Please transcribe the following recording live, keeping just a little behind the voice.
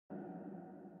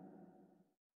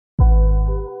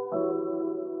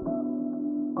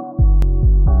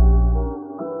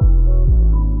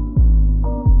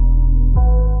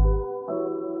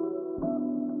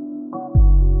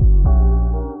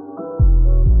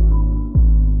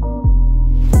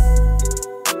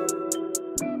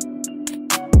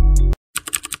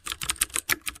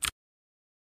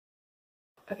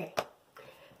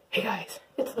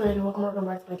Alright, welcome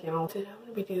back to my channel. Today I'm going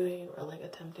to be doing, or like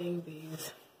attempting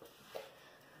these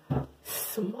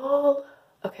small,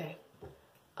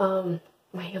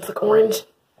 my hands look orange.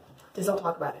 Just don't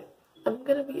talk about it. I'm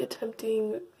going to be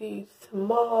attempting these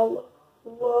small,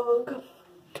 long,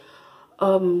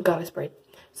 goddess braid.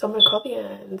 So I'm going to curl the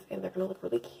ends and they're going to look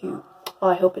really cute.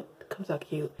 Well, I hope it comes out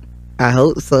cute. I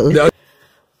hope so. Right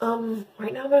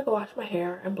now I'm going to go wash my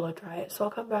hair and blow dry it. So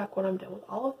I'll come back when I'm done with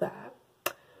all of that.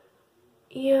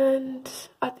 And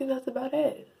I think that's about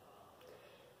it.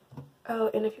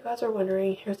 Oh, and if you guys are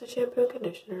wondering, here's the shampoo and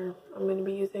conditioner I'm going to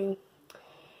be using.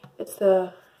 It's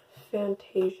the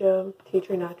Fantasia Tea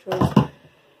Tree Naturals.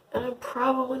 And I'm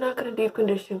probably not going to deep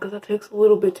condition because that takes a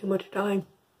little bit too much time.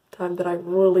 Time that I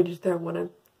really just don't want to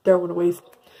waste.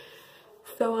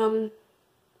 So,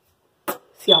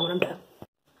 see y'all when I'm done.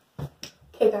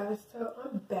 Okay guys, so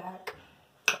I'm back.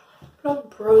 I'm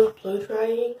blow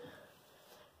drying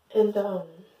and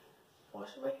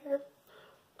washing my hair.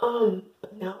 Now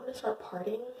I'm gonna start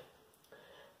parting,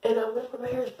 and I'm gonna put my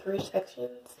hair in 3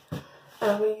 sections.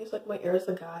 And I'm gonna use like my hair as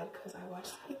a guide because I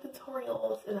watched like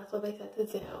tutorials and that's what they said to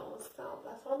do. So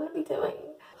that's what I'm gonna be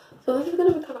doing. So this is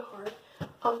gonna be kind of hard.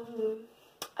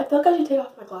 I feel like I should take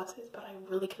off my glasses, but I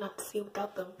really cannot see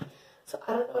without them. So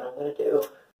I don't know what I'm gonna do.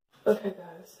 Okay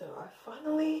guys, so I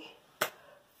finally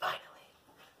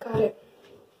got it.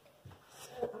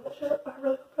 So I'm not sure, I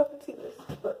really hope y'all can see this,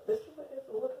 but this is what it's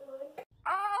looking like.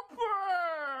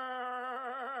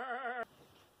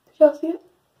 Did y'all see it?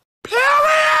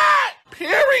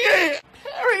 Period!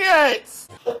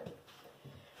 Okay.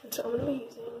 And so I'm gonna be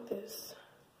using this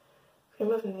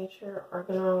Cream of Nature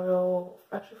Organo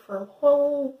Extra Firm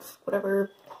Holds,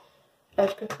 whatever,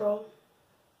 edge control.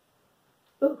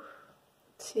 Ooh.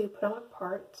 To put on my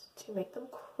parts to make them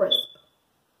crisp.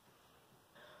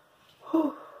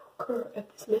 Whew, girl,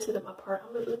 if this misses at my part,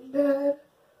 I'm gonna be mad.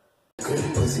 Hey,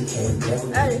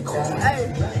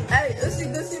 Ussy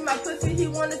Gussy, my pussy, he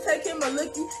wanna take him a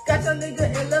lookie. Got your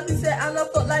nigga in love, he said I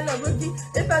don't fuck like no rookie.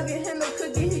 If I get him a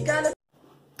cookie, he gotta.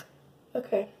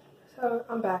 Okay, so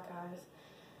I'm back, guys.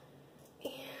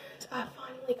 And I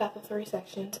finally got the 3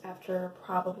 sections after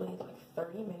probably like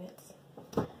 30 minutes.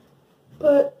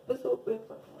 But this is what we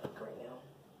look like right now.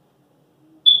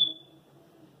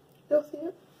 You'll see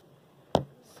it?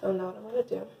 So now what I'm going to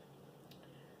do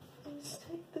is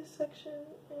take this section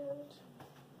and just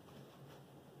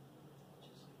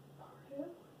part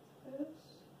it like this.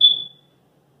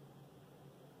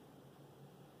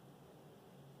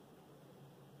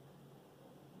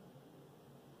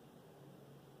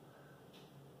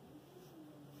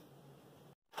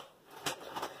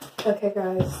 Okay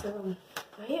guys, so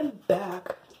I am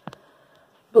back.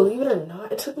 Believe it or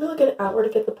not, it took me like an hour to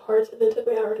get the parts, and then it took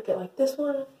me an hour to get like this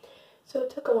one. So it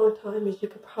took a long time, as you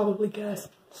could probably guess.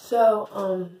 So,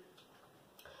 I'm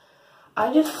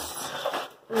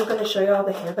gonna show you all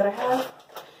the hair that I have.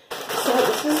 So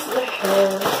this is the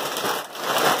hair.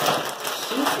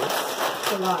 Jesus,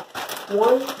 it's a lot.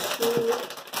 1, 2,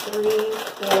 3,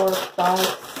 4, 5,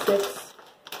 6,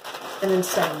 and then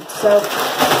 7. So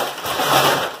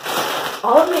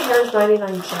all of my hair is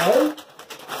 99J.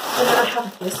 And then I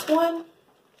have this one,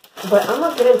 but I'm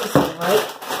not getting into some, right?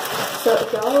 So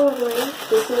if y'all are wondering,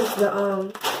 this is the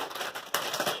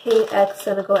King X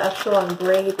Senegal Extra Long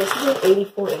Braid. This is an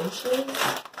 84 inches.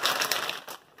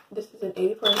 This is an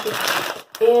 84 inches.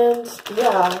 And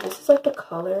yeah, this is like the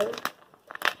color.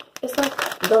 It's like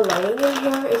the lighting in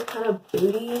here is kind of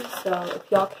booty, so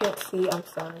if y'all can't see, I'm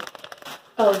sorry.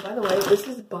 Oh, by the way, this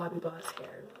is Bobby Boss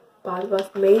hair. Bobby Boss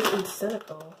made in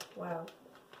Senegal. Wow.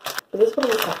 But this one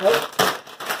looks like.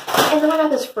 And then I got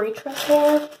this free tress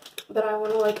hair that I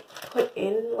want to like put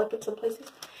in like in some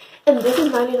places. And this is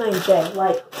 99J.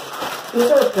 Like, these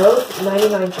are both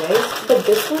 99Js, but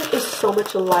this one is so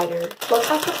much lighter. Look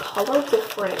at the color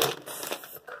difference.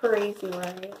 Crazy,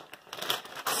 right?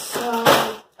 So,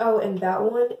 oh, and that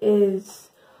one is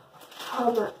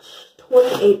how much?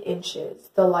 28 inches.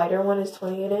 The lighter one is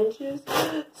 28 inches.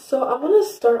 So I'm gonna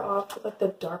start off with like the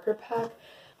darker pack.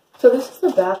 So this is the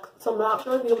back, so I'm not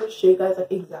going to be able to show you guys like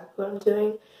exactly what I'm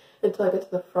doing until I get to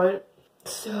the front.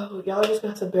 So y'all are just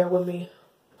going to have to bear with me.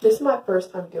 This is my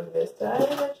first time doing this. Did I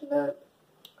ever mention that?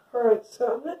 Alright,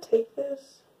 so I'm going to take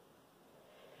this.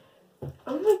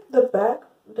 I'm like, the back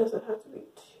doesn't have to be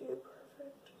too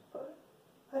perfect, but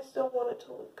I still want it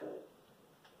to look good.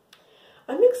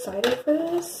 I'm excited for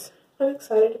this. I'm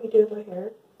excited to be doing my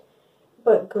hair.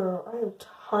 But girl, I am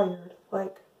tired.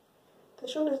 Like,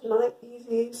 this one is not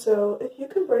easy, so if you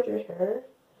can braid your hair,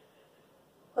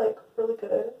 like, really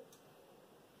good,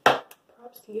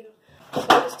 props to you. So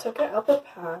I just took it out the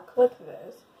pack like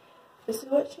this. This is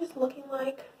what she's looking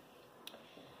like.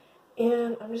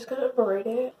 And I'm just gonna braid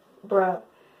it. Bruh.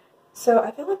 So I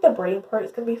feel like the braiding part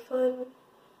is gonna be fun.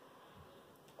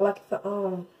 Like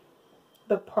the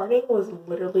parting was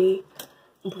literally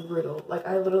brutal. Like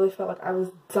I literally felt like I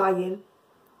was dying.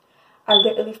 I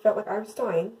literally felt like I was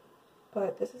dying.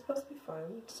 But this is supposed to be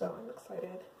fun, so I'm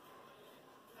excited.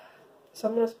 So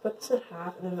I'm gonna split this in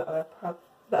half, and then the other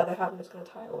half I'm just gonna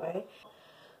tie away.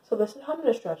 So this is how I'm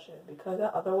gonna stretch it, because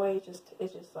that other way it's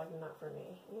just like not for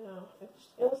me. You know,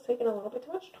 it was taking a little bit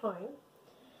too much time.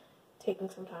 Taking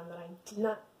some time that I did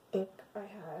not think I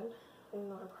had, even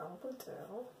though I probably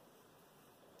do.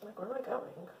 Like, where am I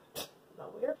going?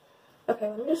 Not weird. Okay,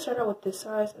 let me just start out with this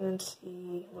size and then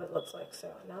see what it looks like. So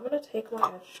now I'm gonna take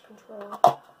my edge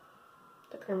control,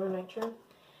 the Cream of Nature,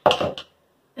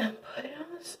 and put it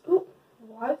on this. Ooh,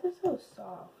 why is it so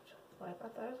soft? Like, I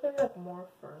thought it was gonna be like more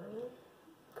firm,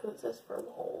 because it says firm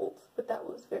holds, but that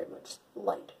was very much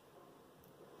light.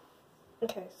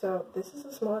 Okay, so this is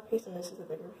a smaller piece and this is a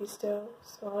bigger piece still.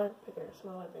 Smaller, bigger,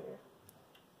 smaller, bigger.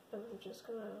 And I'm just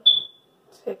gonna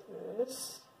take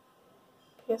this.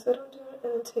 Okay, so I don't do it.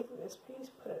 And then take this piece,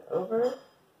 put it over.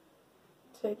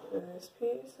 Take this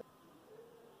piece.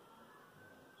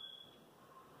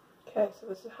 Okay, so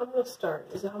this is how I'm gonna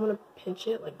start. This is how I'm gonna pinch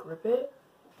it, like grip it.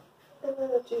 And then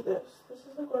I do this. This is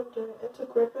what I'm doing. And to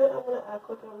grip it, I'm gonna act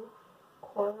like I'm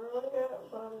cornering it,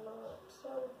 but I'm not. So.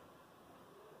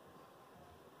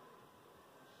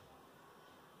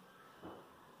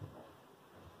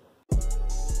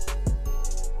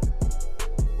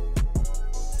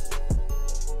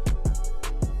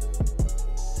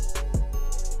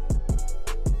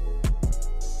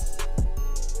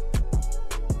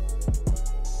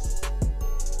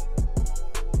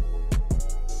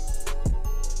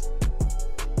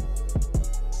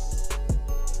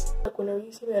 Whenever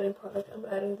you see me adding product, I'm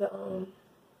adding the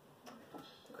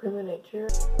Cream of Nature.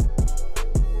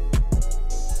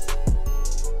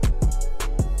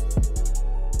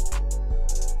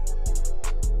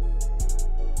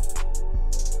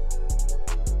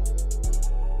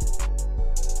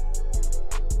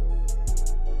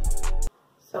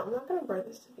 So I'm not gonna braid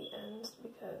this to the ends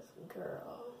because,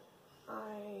 girl,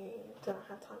 I don't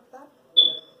have time for that.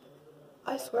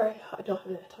 I swear I don't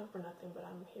have time for nothing, but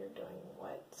I'm here doing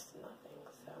what's nothing.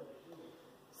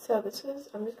 So this is,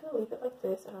 I'm just going to leave it like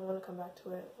this, and I want to come back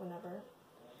to it whenever.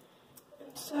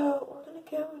 And so we're going to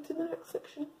go into the next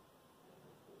section.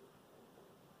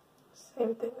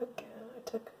 Same thing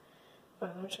again.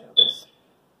 Let me show you this.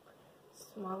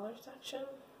 Smaller section,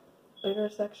 bigger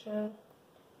section.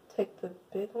 Take the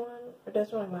big one. It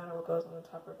doesn't really matter what goes on the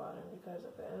top or bottom because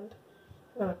at the end,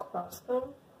 I'm going to cross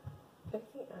them.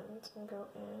 Pick the ends and go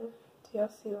in. Do y'all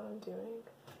see what I'm doing?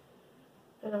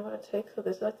 And I'm going to take, so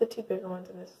this is like the two bigger ones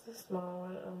and this is the small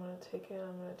one. I'm going to take it and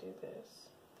I'm going to do this.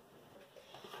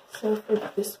 So for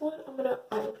this one, I'm going to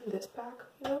open this back,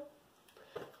 you know.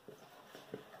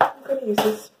 I'm going to use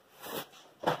this.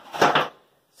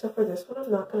 So for this one,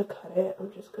 I'm not going to cut it.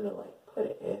 I'm just going to like put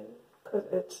it in because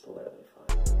it's literally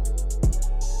fun.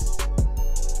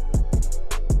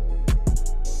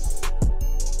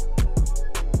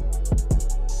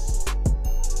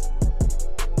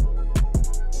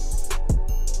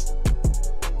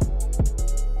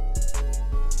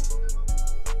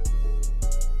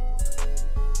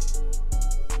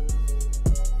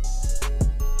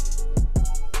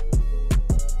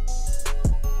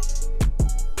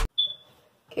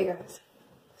 Okay guys,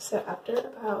 so after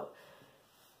about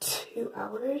 2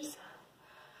 hours,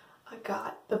 I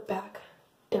got the back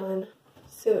done.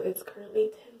 So it's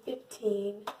currently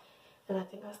 10:15, and I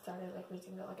think I started like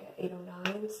rinsing it like at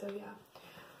 8:09. So yeah,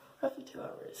 roughly 2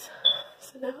 hours.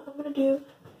 So now I'm gonna do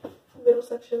the middle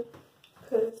section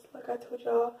because, like I told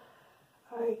y'all,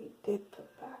 I did the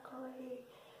back already.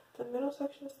 The middle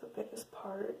section is the biggest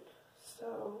part,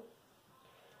 so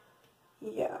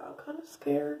yeah, I'm kind of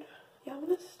scared. Yeah, I'm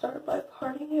going to start by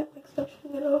parting it, like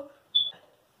sectioning it off.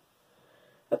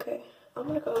 Okay, I'm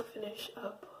going to go finish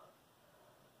up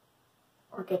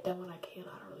or get done when I can.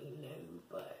 I don't really know,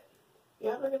 but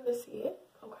y'all are going to see it.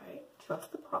 Okay,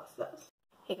 trust the process.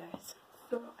 Hey guys,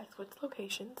 so I switched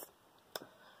locations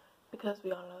because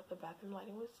we all know the bathroom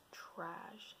lighting was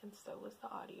trash and so was the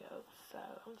audio. So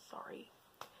I'm sorry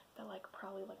that like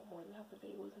probably like more than half the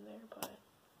video was in there, but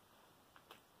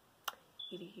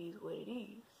it is what it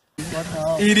is.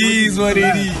 It is what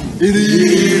it is. It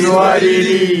is what it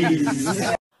is.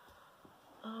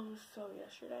 So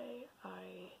yesterday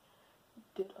I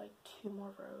did like 2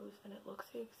 more rows and it looks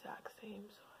the exact same,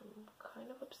 so I'm kind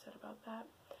of upset about that.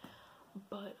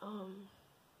 But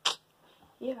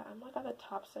yeah, I'm like at the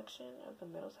top section of the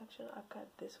middle section. I've got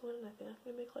this one and I think I'm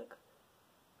gonna make like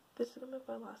this is gonna be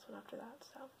my last one after that.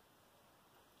 So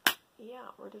yeah,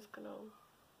 we're just gonna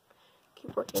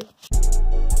keep working.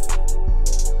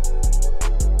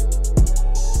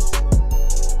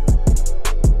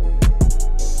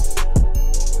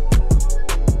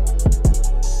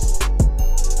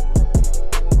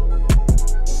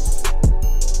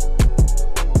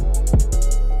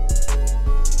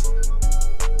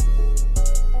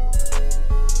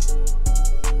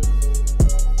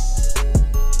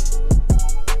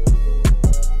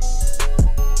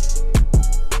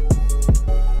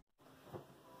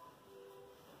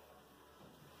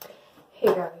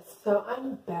 Hey guys, so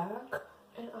I'm back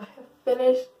and I have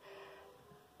finished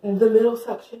the middle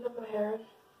section of my hair.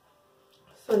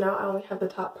 So now I only have the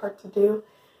top part to do.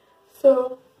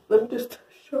 So let me just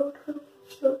show her.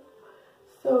 So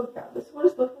yeah, this is what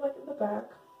it's looking like in the back.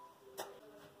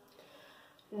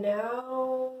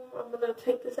 Now I'm gonna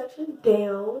take this section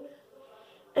down.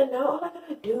 And now all I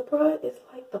gotta do, bro, is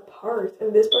like the parts.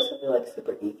 And this part's gonna be like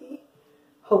super easy.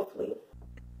 Hopefully.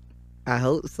 I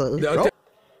hope so.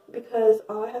 Because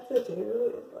all I have to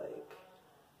do is like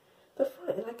the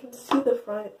front, and I can see the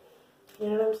front. You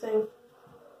know what I'm saying?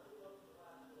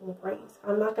 Braids.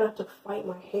 I'm not gonna have to fight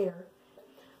my hair.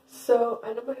 So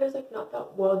I know my hair's like not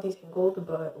that well detangled,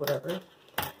 but whatever.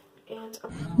 And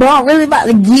Bro, I'm really about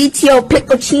to get your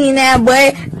pickle chin that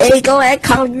boy. They go at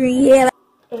collard green hair.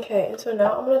 okay, and so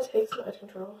now I'm gonna take some edge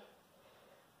control,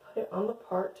 put it on the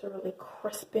part to really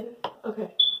crispen.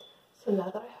 Okay, so now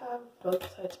that I have both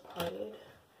sides parted,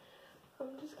 I'm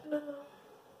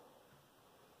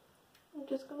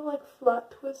just gonna like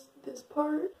flat twist this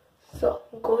part. So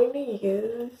I'm going to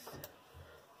use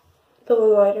the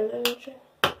lighter energy.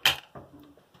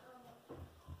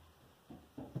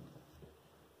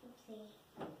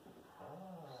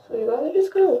 So you guys are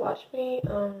just gonna watch me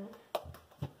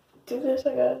do this,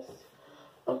 I guess.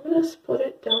 I'm gonna split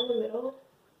it down the middle.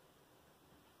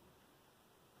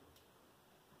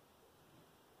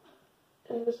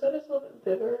 And this side is a little bit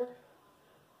bigger.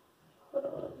 Hold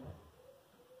on.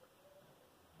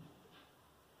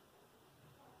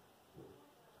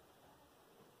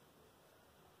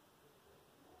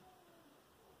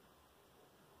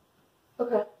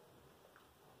 Okay.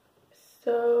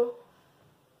 So,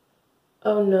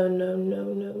 oh no.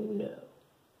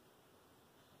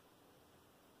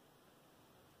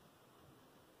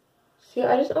 See,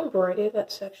 I just unbraided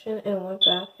that section and went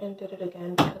back and did it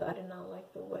again because I did not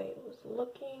like the way it was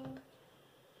looking.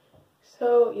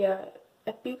 So yeah,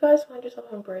 if you guys find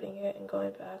yourself unbraiding it and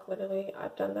going back, literally,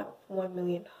 I've done that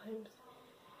 1,000,000 times.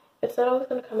 It's not always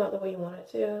going to come out the way you want it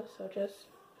to, so just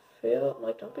feel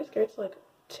like, don't be scared to like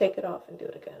take it off and do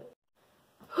it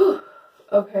again.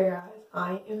 Okay guys,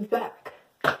 I am back.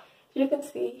 As you can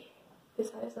see,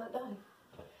 this side is not done,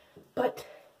 but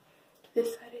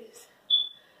this side is.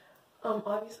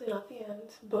 Obviously not the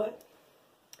ends, but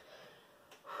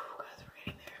guys,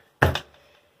 we're getting there.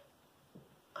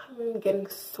 I'm getting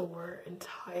sore and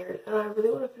tired, and I really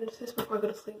want to finish this before I go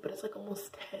to sleep, but it's like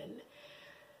almost 10.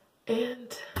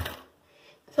 And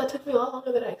this took me a lot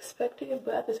longer than I expected,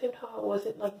 but at the same time, I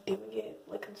wasn't like doing it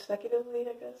like consecutively,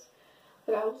 I guess.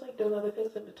 Like I was like doing other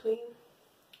things in between.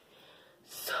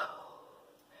 So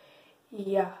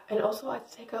yeah, and also I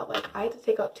had to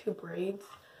take out 2 braids.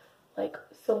 Like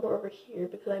somewhere over here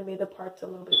because I made the parts a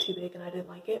little bit too big and I didn't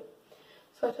like it.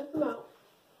 So I took them out.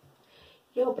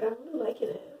 Yo, but I'm really liking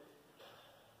it.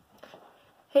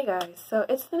 Hey guys, so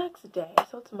it's the next day.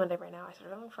 So it's Monday right now. I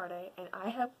started on Friday and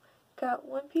I have got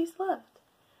 1 piece left.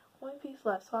 1 piece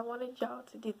left. So I wanted y'all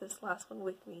to do this last one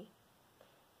with me.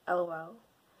 LOL.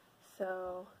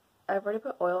 So I've already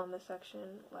put oil in this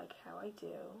section like how I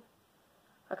do.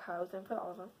 Like how I was doing for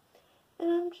all of them. And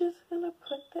I'm just gonna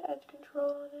put the edge control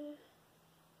on it,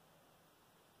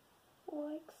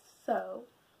 like so.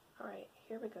 Alright,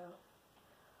 here we go.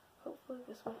 Hopefully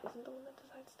this one isn't the one that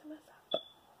decides to mess up.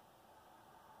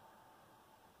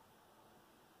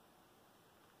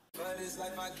 But it's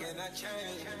like I cannot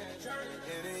change.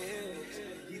 It is.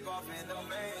 Keep off in the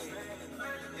main.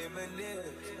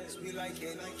 M&M's. Sweet like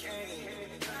candy cane.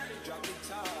 Drop the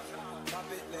top.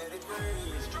 Pop it, let it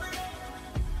breathe.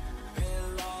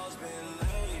 Been lost, been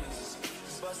lanes.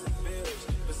 Busting bills.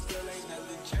 But still ain't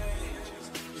nothing changed.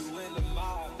 You in the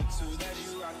mob. So that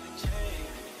you rock the chain.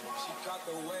 She caught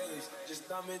the waves. Just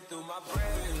thumbing through my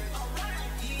brain.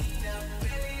 Eat up,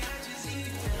 baby. I just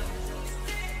eat up.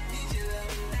 Need your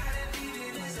love.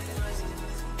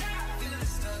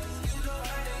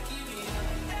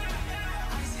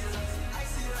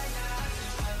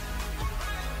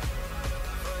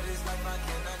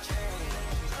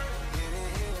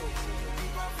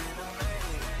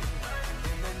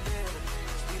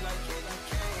 Candy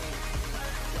cane.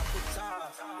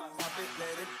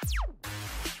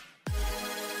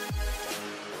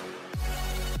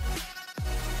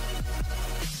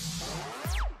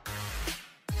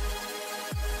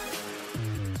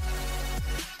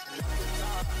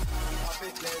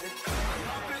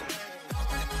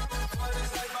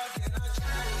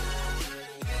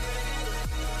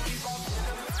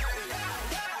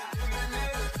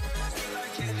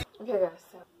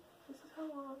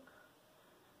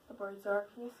 braids are.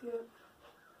 Can you see it?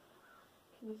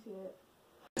 Can you see it?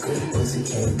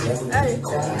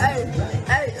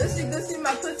 Hey, if she good see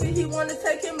my pussy, he wanna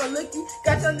take him a lookie.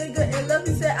 Got your nigga in love,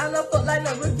 he said I don't fuck like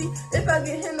no rookie. If I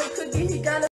get him no cookie, he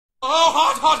gotta. Oh,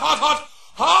 hot, hot, hot, hot,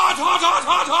 hot, hot, hot,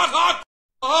 hot, hot, hot.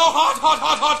 Oh, hot, hot,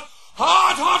 hot, hot,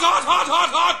 hot, hot, hot, hot, hot,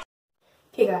 hot.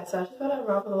 Okay, guys, so I just got to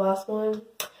wrap for the last one,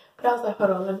 but I was like, hold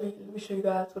on, let me show you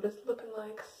guys what it's looking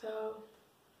like. So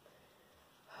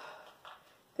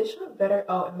this should look better.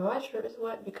 Oh, and my shirt is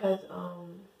wet because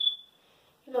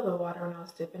you know the water when I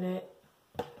was dipping it.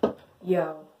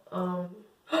 Yo, oh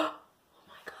my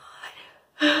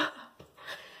god.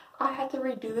 I had to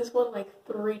redo this one like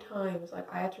 3 times. Like,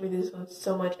 I had to redo this one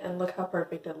so much, and look how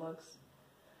perfect it looks.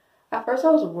 At first I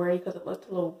was worried because it looked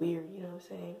a little weird, you know what I'm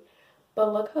saying?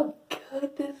 But look how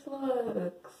good this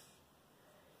looks.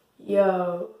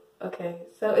 Yo, okay,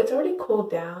 so it's already cooled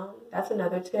down. That's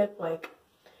another tip, like,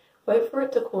 wait for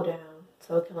it to cool down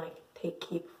so it can like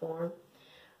keep form.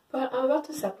 But I'm about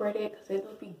to separate it because it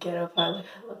would be ghetto if I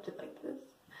left it like this.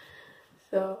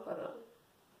 So hold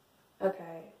on.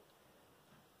 Okay.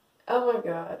 Oh my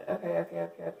god. Okay.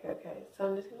 So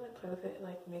I'm just gonna like play with it and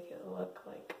like make it look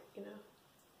like, you know.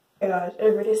 Oh my gosh, are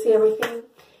you ready to see everything?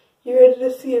 You ready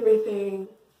to see everything?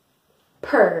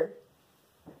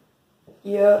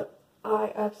 Yeah,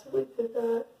 I absolutely did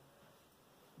that.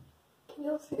 Can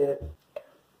y'all see it?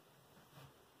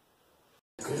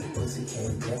 Hey,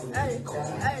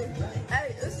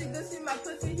 if she good see my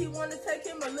pussy, he wanna take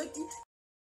him a lookie.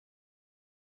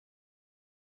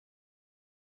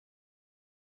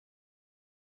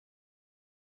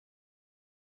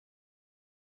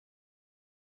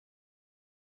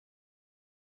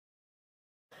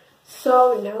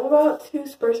 So now I'm about to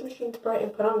spray some machine spray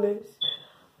and put on mousse.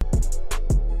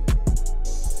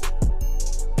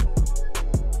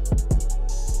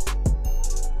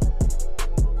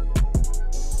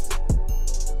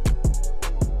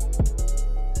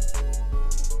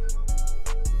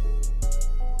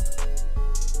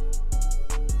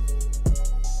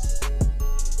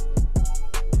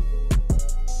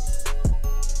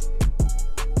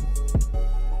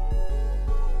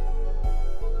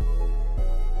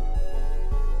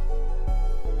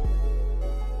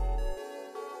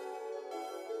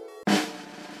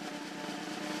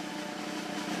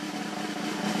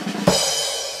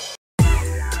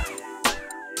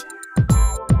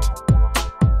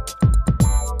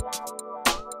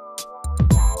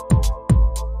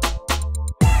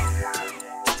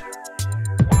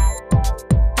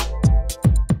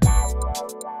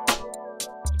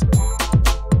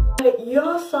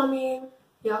 Y'all saw me,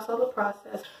 y'all saw the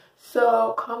process.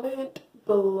 So comment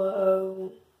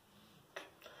below,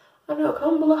 I don't know,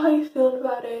 comment below how you feeling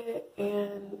about it.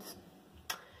 And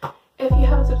if you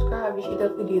haven't subscribed, you should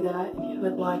definitely do that. If you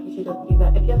haven't liked, you should definitely do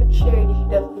that. If you haven't shared, you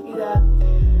should definitely do that.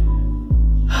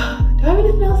 Do I have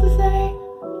anything else to say?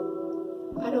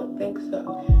 I don't think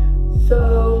so.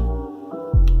 So